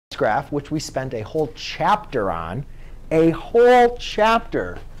graph, which we spent a whole chapter on, a whole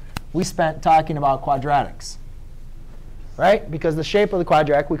chapter we spent talking about quadratics, right? Because the shape of the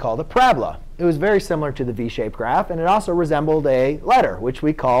quadratic we called a parabola. It was very similar to the V-shaped graph, and it also resembled a letter, which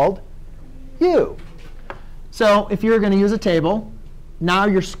we called U. So if you're going to use a table, now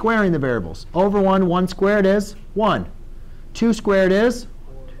you're squaring the variables. Over 1 squared is 1. 2 squared is?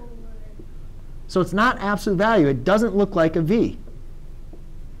 So it's not absolute value. It doesn't look like a V.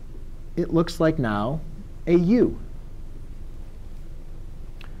 It looks like now a U.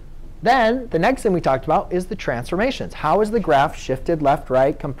 Then the next thing we talked about is the transformations. How is the graph shifted, left,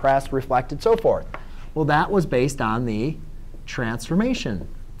 right, compressed, reflected, so forth? Well, that was based on the transformation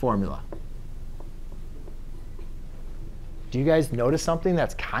formula. Do you guys notice something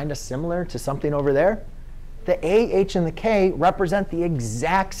that's kind of similar to something over there? The A, H, and the K represent the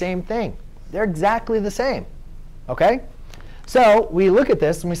exact same thing. They're exactly the same. OK? So we look at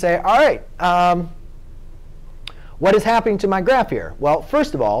this and we say, all right, what is happening to my graph here? Well,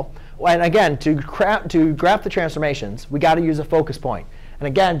 first of all, and again, to graph the transformations, we got to use a focus point. And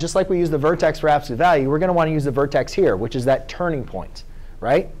again, just like we use the vertex for absolute value, we're going to want to use the vertex here, which is that turning point,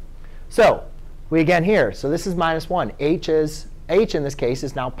 right? So we again here, so this is -1. H in this case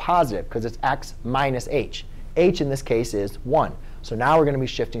is now positive because it's x minus h. H in this case is 1. So now we're going to be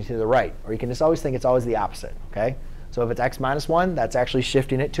shifting to the right. Or you can just always think it's always the opposite. OK? So if it's x minus 1, that's actually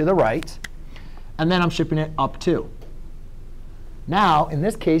shifting it to the right. And then I'm shifting it up 2. Now, in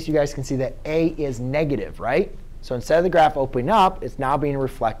this case, you guys can see that A is negative, right? So instead of the graph opening up, it's now being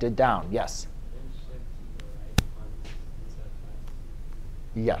reflected down. Yes?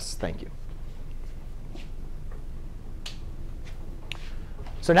 Yes, thank you.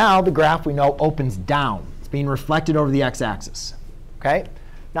 So now the graph we know opens down. It's being reflected over the x-axis. OK?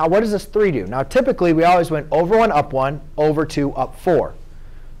 Now, what does this 3 do? Now, typically, we always went over 1, up 1, over 2, up 4.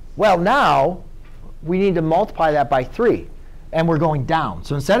 Well, now we need to multiply that by 3. And we're going down.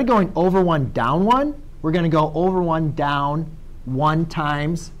 So instead of going over 1, down 1, we're going to go over 1, down 1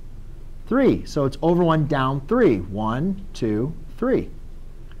 times 3. So it's over 1, down 3. 1, 2, 3.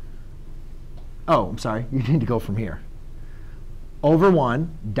 Oh, I'm sorry. You need to go from here. Over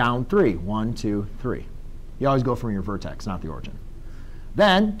 1, down 3. 1, 2, 3. You always go from your vertex, not the origin.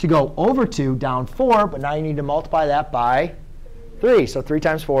 Then to go over 2, down 4. But now you need to multiply that by 3. So 3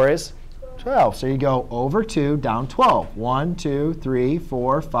 times 4 is 12. So you go over 2, down 12. 1, 2, 3,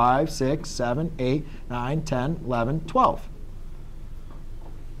 4, 5, 6, 7, 8, 9, 10, 11, 12.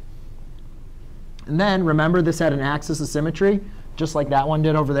 And then remember, this had an axis of symmetry, just like that one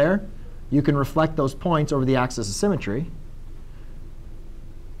did over there. You can reflect those points over the axis of symmetry.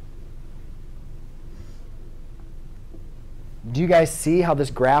 Do you guys see how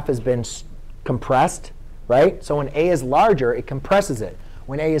this graph has been compressed? Right? So when A is larger, it compresses it.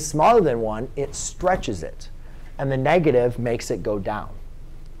 When A is smaller than 1, it stretches it. And the negative makes it go down.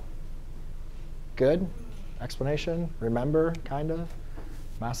 Good? Explanation? Remember, kind of?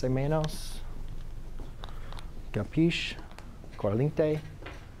 Más o menos? Capiche? Corlinte?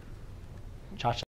 Cha-cha.